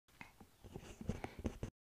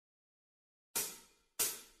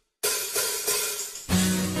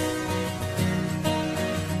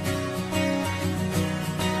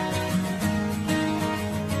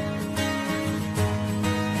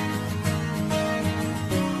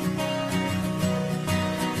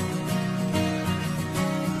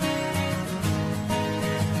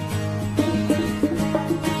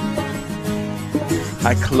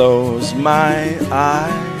I close my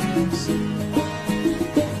eyes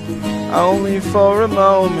only for a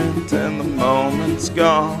moment, and the moment's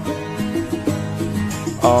gone.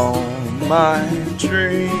 All my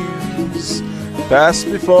dreams pass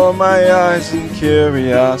before my eyes in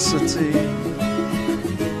curiosity.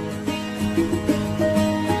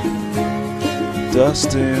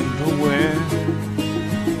 Dust in the wind,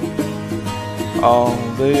 all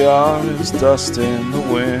they are is dust in the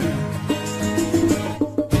wind.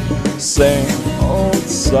 Same old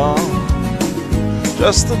song,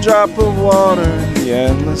 just a drop of water in the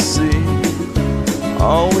endless sea.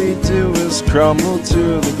 All we do is crumble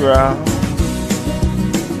to the ground,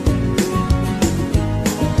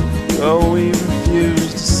 though we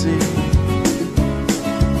refuse to see.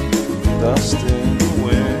 Dust in the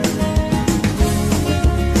wind,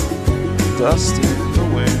 dust in the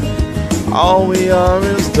wind. All we are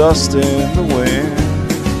is dust in the wind.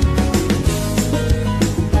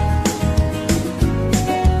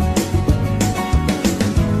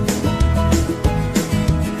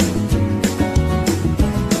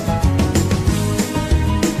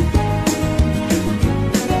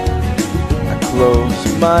 Close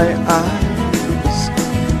my eyes,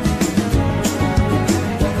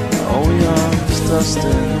 all we are is dust in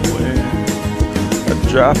the wind, a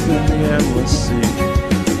drop in the endless sea.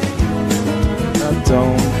 Now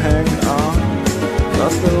don't hang on,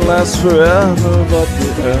 nothing lasts forever but the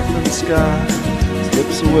earth and sky.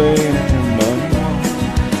 Slips away in your money,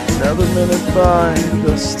 another minute by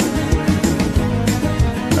dust in the wind.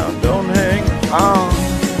 Now don't hang on,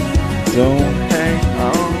 don't hang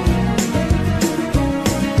on.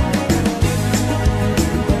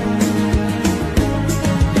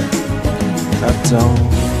 Now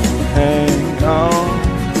don't hang on,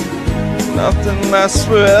 nothing lasts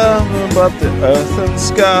forever but the earth and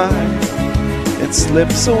sky. It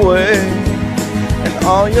slips away, and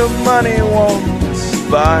all your money won't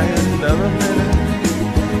buy another minute.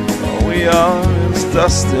 All we are is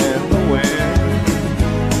dust in the wind,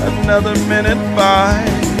 another minute by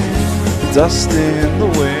dust in the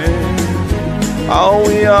wind. All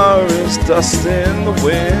we are is dust in the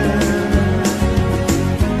wind.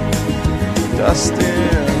 Dust in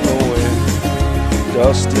the wind,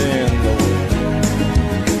 dust in the wind.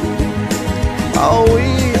 All we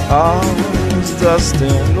are is dust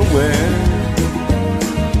in the wind.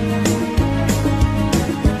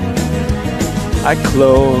 I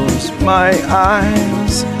close my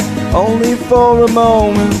eyes only for a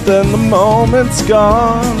moment, then the moment's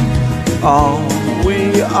gone. All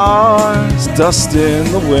we are is dust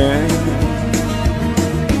in the wind,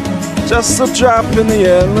 just a drop in the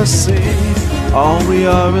endless sea. All we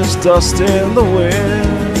are is dust in the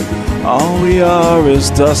wind. All we are is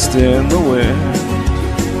dust in the wind.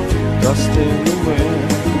 Dust in the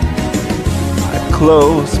wind. I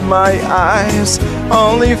close my eyes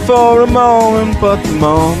only for a moment, but the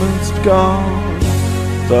moment's gone.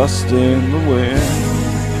 Dust in the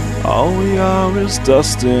wind. All we are is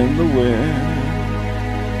dust in the wind.